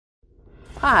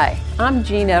Hi, I'm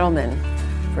Jean Edelman.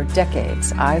 For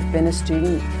decades, I've been a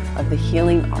student of the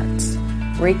healing arts: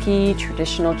 Reiki,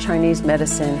 traditional Chinese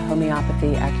medicine,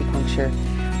 homeopathy, acupuncture,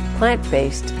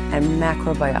 plant-based, and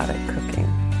macrobiotic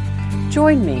cooking.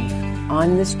 Join me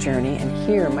on this journey and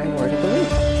hear my word of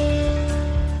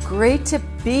the week. Great to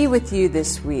be with you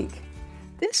this week.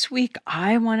 This week,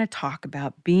 I want to talk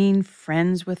about being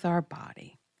friends with our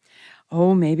body.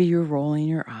 Oh, maybe you're rolling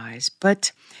your eyes,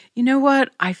 but you know what?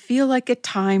 I feel like at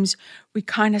times we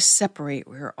kind of separate.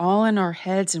 We're all in our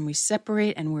heads and we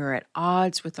separate and we're at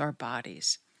odds with our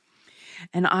bodies.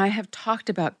 And I have talked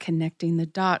about connecting the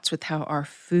dots with how our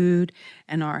food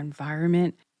and our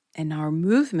environment and our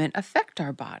movement affect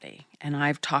our body. And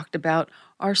I've talked about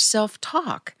our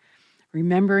self-talk,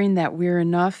 remembering that we're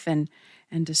enough and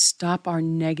to stop our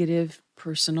negative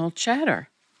personal chatter.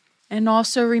 And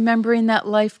also remembering that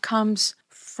life comes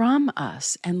from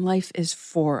us and life is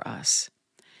for us.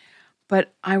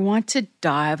 But I want to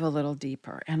dive a little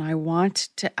deeper and I want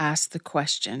to ask the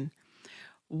question,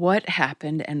 what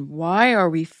happened and why are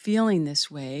we feeling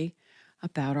this way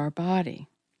about our body?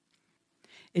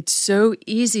 It's so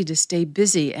easy to stay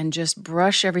busy and just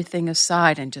brush everything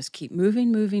aside and just keep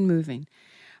moving.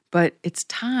 But it's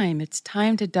time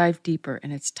to dive deeper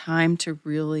and it's time to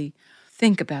really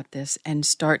think about this and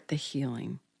start the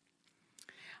healing.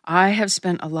 I have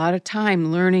spent a lot of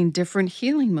time learning different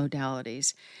healing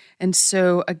modalities. And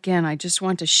so, again, I just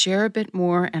want to share a bit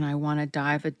more and I want to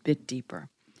dive a bit deeper.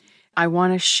 I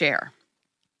want to share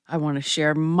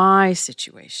my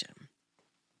situation.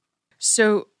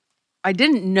 So I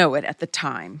didn't know it at the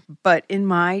time, but in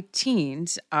my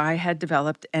teens, I had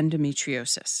developed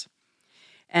endometriosis.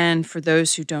 And for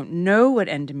those who don't know what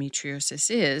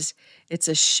endometriosis is, it's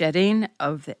a shedding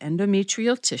of the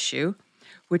endometrial tissue,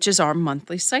 which is our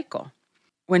monthly cycle.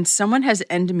 When someone has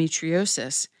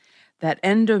endometriosis, that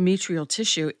endometrial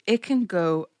tissue, it can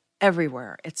go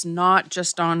everywhere. It's not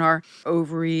just on our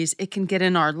ovaries. It can get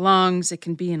in our lungs. It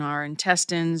can be in our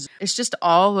intestines. It's just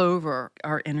all over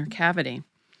our inner cavity.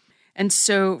 And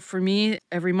so for me,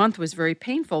 every month was very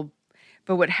painful.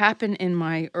 But what happened in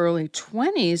my early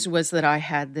 20s was that I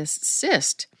had this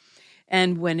cyst.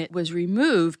 And when it was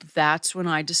removed, that's when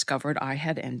I discovered I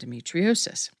had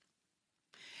endometriosis.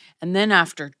 And then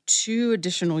after 2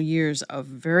 additional years of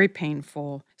very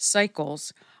painful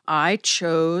cycles, I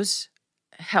chose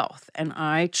health and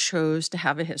I chose to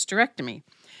have a hysterectomy.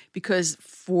 Because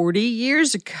 40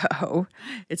 years ago,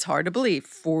 it's hard to believe,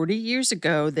 40 years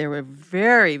ago, there were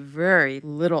very, very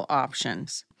little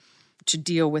options to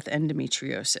deal with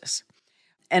endometriosis.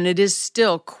 And it is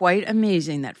still quite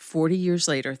amazing that 40 years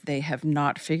later, they have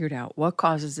not figured out what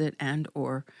causes it and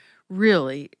or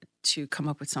really to come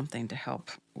up with something to help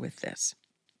with this.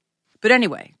 But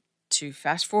anyway, to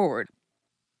fast forward,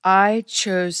 I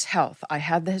chose health. I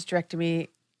had the hysterectomy.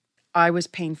 I was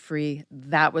pain-free.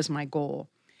 That was my goal.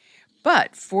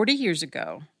 But 40 years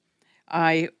ago,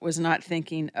 I was not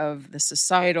thinking of the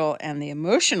societal and the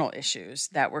emotional issues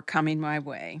that were coming my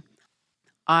way.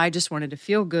 I just wanted to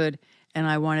feel good and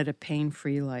I wanted a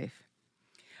pain-free life.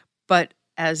 But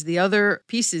as the other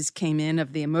pieces came in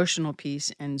of the emotional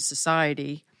piece and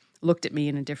society looked at me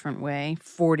in a different way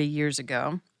 40 years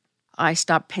ago, I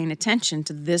stopped paying attention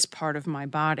to this part of my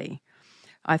body.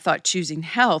 I thought choosing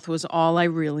health was all I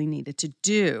really needed to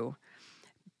do.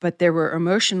 But there were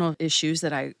emotional issues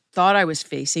that I thought I was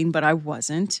facing, but I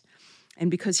wasn't. And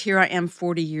because here I am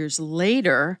 40 years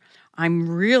later, I'm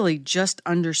really just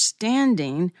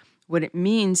understanding what it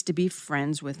means to be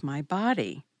friends with my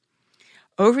body.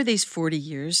 Over these 40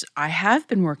 years, I have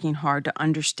been working hard to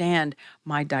understand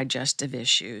my digestive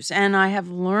issues, and I have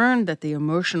learned that the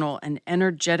emotional and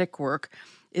energetic work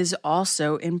is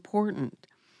also important.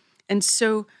 And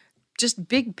so just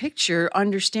big picture,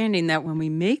 understanding that when we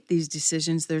make these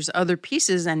decisions, there's other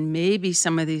pieces, and maybe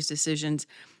some of these decisions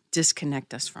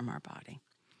disconnect us from our body.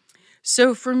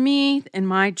 So for me, in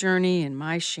my journey, in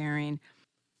my sharing,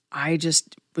 I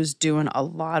just was doing a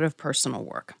lot of personal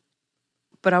work.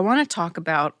 But I want to talk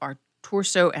about our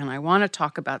torso and I want to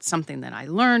talk about something that I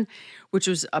learned, which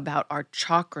was about our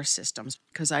chakra systems,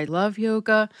 because I love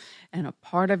yoga and a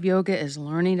part of yoga is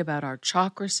learning about our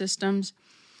chakra systems.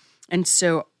 And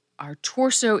so our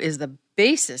torso is the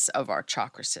basis of our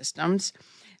chakra systems.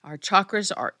 Our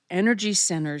chakras are energy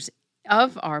centers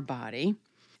of our body.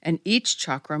 And each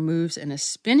chakra moves in a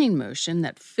spinning motion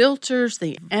that filters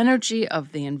the energy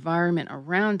of the environment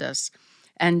around us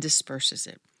and disperses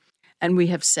it. And we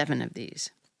have 7 of these.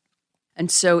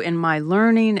 And so in my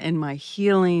learning and my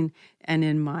healing and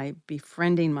in my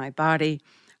befriending my body,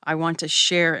 I want to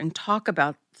share and talk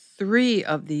about 3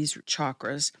 of these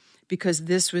chakras because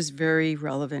this was very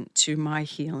relevant to my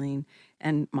healing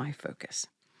and my focus.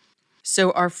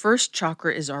 So our first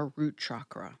chakra is our root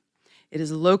chakra. It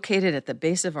is located at the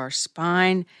base of our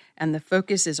spine, and the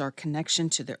focus is our connection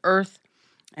to the earth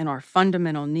and our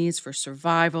fundamental needs for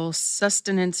survival,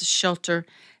 sustenance, shelter,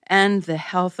 and the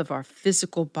health of our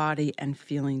physical body and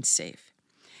feeling safe.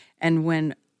 And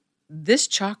when this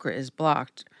chakra is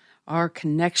blocked, our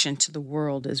connection to the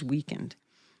world is weakened.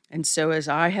 And so as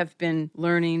I have been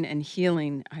learning and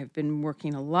healing, I've been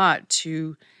working a lot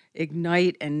to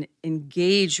ignite and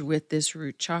engage with this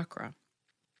root chakra.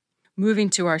 Moving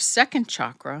to our second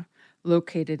chakra,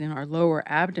 located in our lower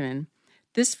abdomen,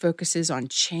 this focuses on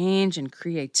change and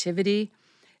creativity.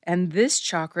 And this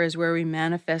chakra is where we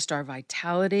manifest our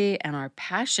vitality and our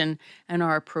passion and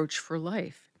our approach for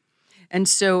life. And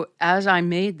so as I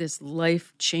made this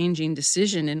life-changing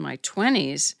decision in my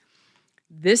 20s,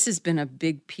 this has been a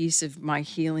big piece of my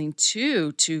healing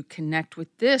too, to connect with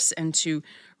this and to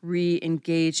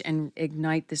re-engage and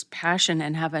ignite this passion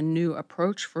and have a new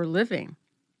approach for living.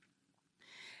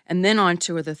 And then on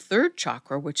to the third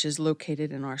chakra, which is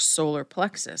located in our solar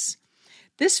plexus.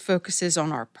 This focuses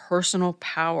on our personal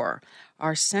power,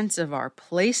 our sense of our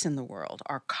place in the world,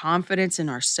 our confidence in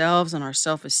ourselves and our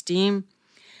self-esteem.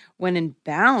 When in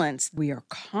balance, we are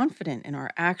confident in our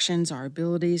actions, our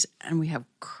abilities, and we have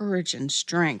courage and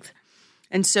strength.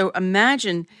 And so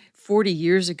imagine 40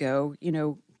 years ago,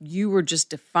 you were just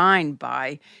defined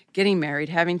by getting married,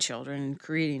 having children, and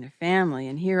creating a family.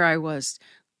 And here I was,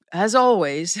 as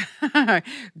always,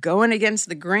 going against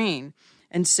the grain.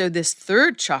 And so this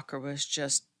third chakra was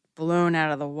just blown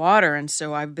out of the water. And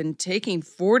so I've been taking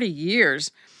 40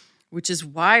 years, which is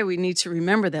why we need to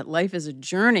remember that life is a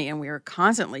journey and we are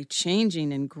constantly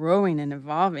changing and growing and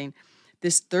evolving.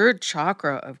 This third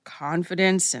chakra of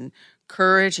confidence and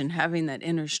courage and having that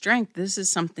inner strength, this is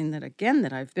something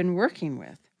that I've been working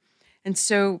with. And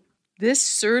so this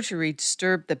surgery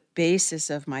disturbed the basis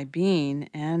of my being.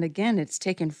 And again, it's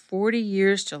taken 40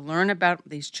 years to learn about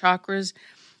these chakras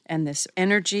and this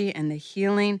energy and the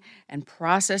healing and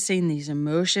processing these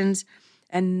emotions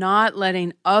and not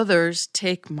letting others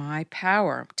take my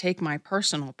power, take my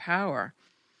personal power.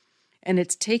 And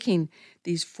it's taking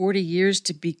these 40 years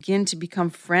to begin to become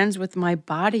friends with my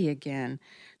body again,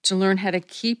 to learn how to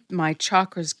keep my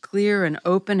chakras clear and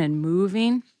open and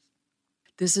moving.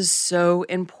 This is so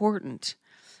important.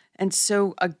 And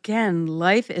so again,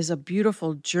 life is a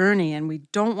beautiful journey, and we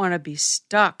don't want to be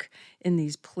stuck in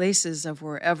these places of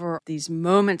wherever these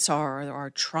moments are or our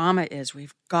trauma is.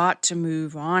 We've got to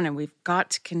move on, and we've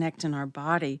got to connect in our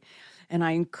body. And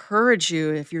I encourage you,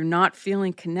 if you're not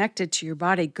feeling connected to your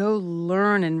body, go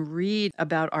learn and read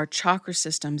about our chakra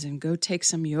systems and go take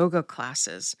some yoga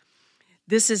classes.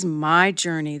 This is my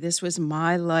journey. This was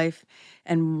my life.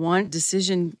 And one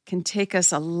decision can take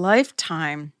us a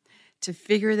lifetime to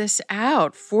figure this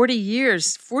out. 40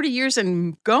 years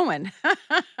and going.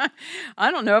 I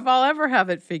don't know if I'll ever have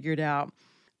it figured out.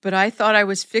 But I thought I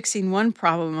was fixing one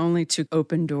problem only to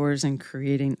open doors and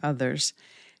creating others.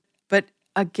 But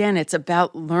again, it's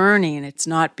about learning. It's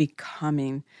not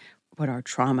becoming what our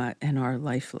trauma and our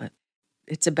life lit.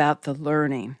 It's about the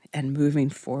learning and moving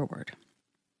forward.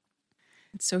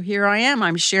 So here I am.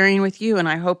 I'm sharing with you, and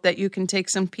I hope that you can take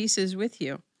some pieces with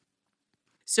you.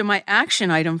 So my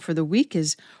action item for the week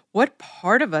is, what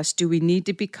part of us do we need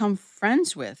to become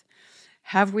friends with?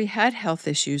 Have we had health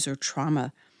issues or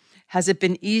trauma? Has it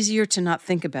been easier to not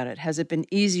think about it? Has it been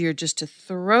easier just to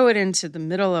throw it into the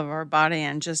middle of our body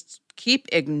and just keep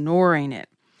ignoring it?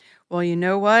 Well, you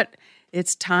know what?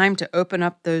 It's time to open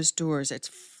up those doors. It's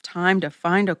time to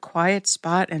find a quiet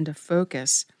spot and to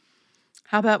focus.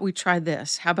 How about we try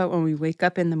this? How about when we wake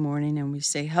up in the morning and we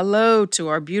say hello to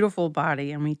our beautiful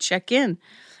body and we check in?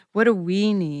 What do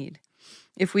we need?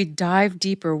 If we dive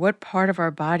deeper, what part of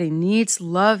our body needs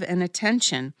love and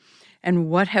attention? And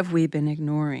what have we been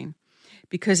ignoring?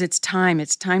 Because it's time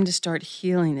to start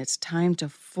healing. It's time to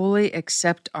fully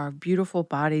accept our beautiful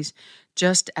bodies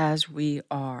just as we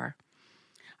are.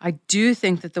 I do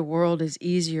think that the world is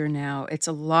easier now. It's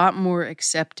a lot more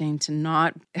accepting to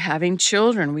not having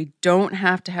children. We don't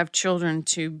have to have children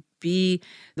to be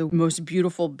the most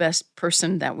beautiful, best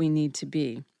person that we need to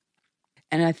be.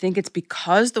 And I think it's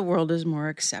because the world is more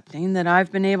accepting that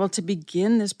I've been able to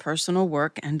begin this personal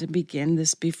work and to begin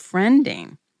this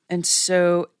befriending. And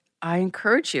so I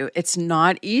encourage you, it's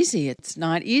not easy. It's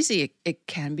not easy. It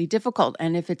can be difficult.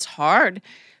 And if it's hard,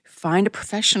 find a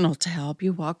professional to help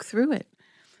you walk through it,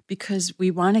 because we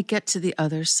want to get to the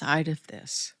other side of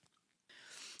this.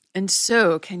 And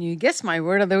so, can you guess my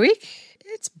word of the week?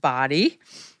 It's body.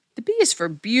 The B is for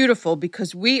beautiful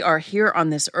because we are here on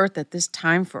this earth at this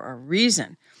time for a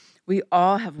reason. We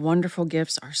all have wonderful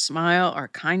gifts, our smile, our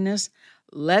kindness.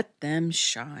 Let them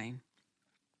shine.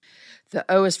 The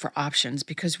O is for options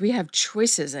because we have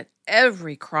choices at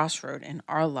every crossroad in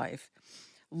our life.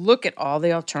 Look at all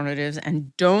the alternatives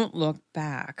and don't look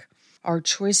back. Our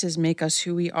choices make us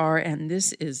who we are, and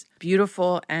this is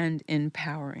beautiful and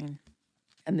empowering.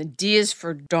 And the D is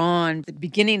for dawn, the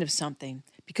beginning of something,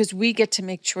 because we get to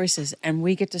make choices and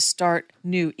we get to start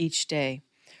new each day.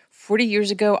 40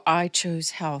 years ago, I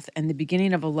chose health and the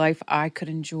beginning of a life I could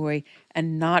enjoy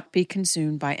and not be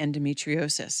consumed by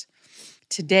endometriosis.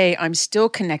 Today, I'm still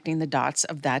connecting the dots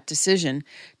of that decision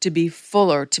to be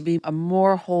fuller, to be a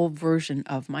more whole version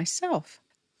of myself.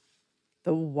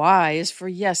 The Y is for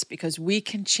yes, because we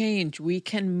can change. We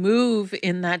can move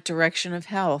in that direction of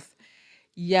health.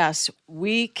 Yes,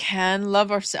 we can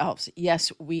love ourselves.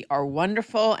 Yes, we are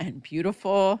wonderful and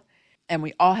beautiful, and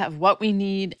we all have what we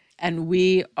need, and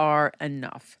we are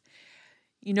enough.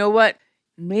 You know what?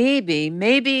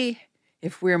 Maybe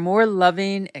if we're more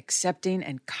loving, accepting,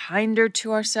 and kinder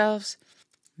to ourselves,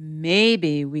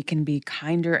 maybe we can be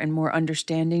kinder and more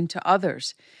understanding to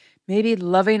others. Maybe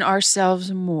loving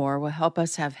ourselves more will help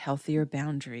us have healthier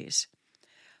boundaries.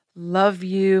 Love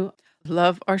you,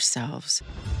 love ourselves.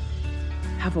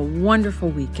 Have a wonderful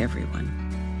week, everyone.